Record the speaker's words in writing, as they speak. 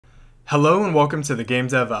Hello and welcome to the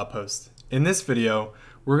GameDev Outpost. In this video,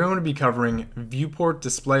 we're going to be covering viewport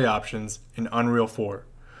display options in Unreal 4.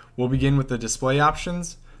 We'll begin with the display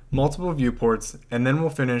options, multiple viewports, and then we'll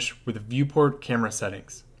finish with viewport camera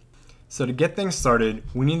settings. So to get things started,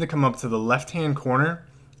 we need to come up to the left-hand corner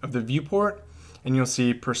of the viewport and you'll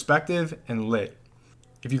see perspective and lit.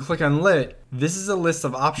 If you click on lit, this is a list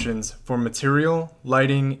of options for material,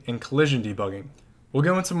 lighting, and collision debugging. We'll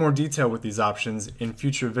go into more detail with these options in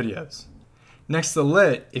future videos. Next to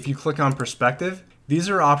lit, if you click on perspective, these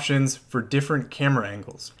are options for different camera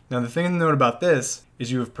angles. Now the thing to note about this is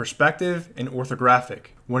you have perspective and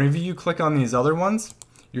orthographic. Whenever you click on these other ones,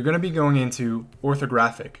 you're going to be going into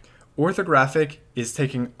orthographic. Orthographic is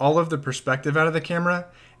taking all of the perspective out of the camera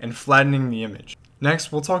and flattening the image.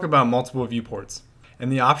 Next, we'll talk about multiple viewports. And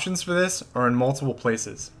the options for this are in multiple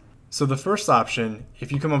places. So the first option,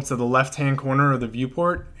 if you come up to the left-hand corner of the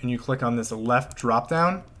viewport and you click on this left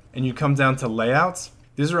drop-down and you come down to layouts,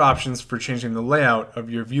 these are options for changing the layout of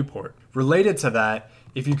your viewport. Related to that,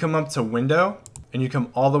 if you come up to window and you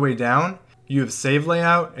come all the way down, you have save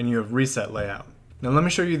layout and you have reset layout. Now let me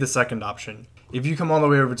show you the second option. If you come all the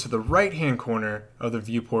way over to the right-hand corner of the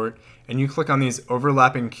viewport and you click on these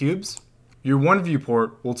overlapping cubes, your one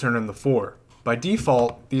viewport will turn into 4. By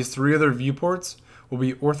default, these 3 other viewports will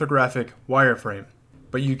be orthographic wireframe,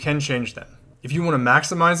 but you can change them. If you want to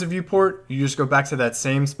maximize a viewport, you just go back to that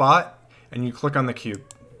same spot and you click on the cube.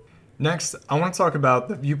 Next, I want to talk about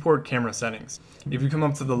the viewport camera settings. If you come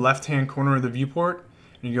up to the left-hand corner of the viewport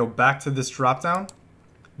and you go back to this drop-down,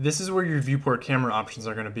 this is where your viewport camera options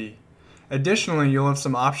are going to be. Additionally, you'll have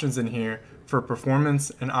some options in here for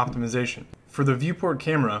performance and optimization. For the viewport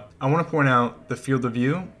camera, I want to point out the field of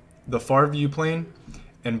view, the far view plane,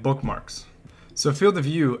 and bookmarks. So field of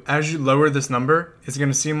view, as you lower this number, it's going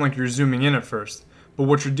to seem like you're zooming in at first, but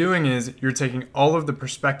what you're doing is you're taking all of the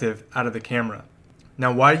perspective out of the camera.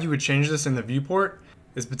 Now why you would change this in the viewport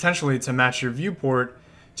is potentially to match your viewport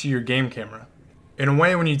to your game camera. In a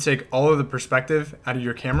way, when you take all of the perspective out of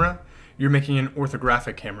your camera, you're making an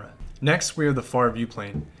orthographic camera. Next, we have the far view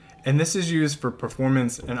plane, and this is used for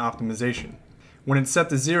performance and optimization. When it's set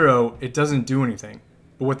to 0, it doesn't do anything.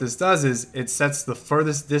 But what this does is it sets the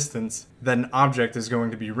farthest distance that an object is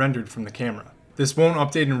going to be rendered from the camera. This won't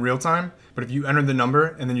update in real time, but if you enter the number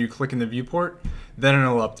and then you click in the viewport, then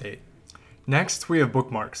it'll update. Next, we have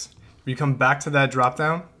bookmarks. We come back to that drop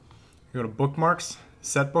down, you go to bookmarks,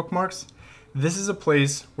 set bookmarks. This is a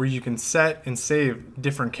place where you can set and save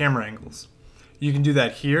different camera angles. You can do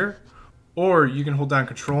that here, or you can hold down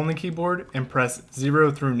Control on the keyboard and press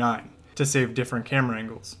 0 through 9 to save different camera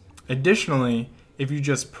angles. Additionally, if you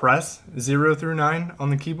just press 0 through 9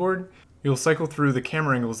 on the keyboard, you'll cycle through the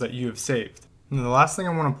camera angles that you have saved. And the last thing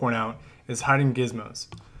I want to point out is hiding gizmos.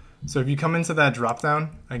 So if you come into that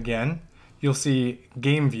drop-down again, you'll see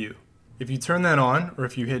Game View. If you turn that on, or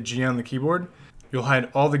if you hit G on the keyboard, you'll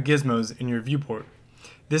hide all the gizmos in your viewport.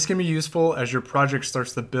 This can be useful as your project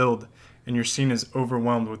starts to build and your scene is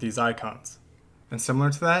overwhelmed with these icons. And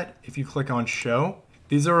similar to that, if you click on Show,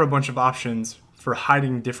 these are a bunch of options for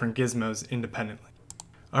hiding different gizmos independently.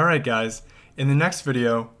 Alright guys, in the next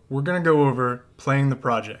video, we're going to go over playing the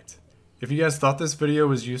project. If you guys thought this video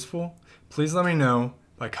was useful, please let me know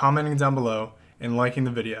by commenting down below and liking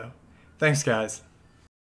the video. Thanks guys.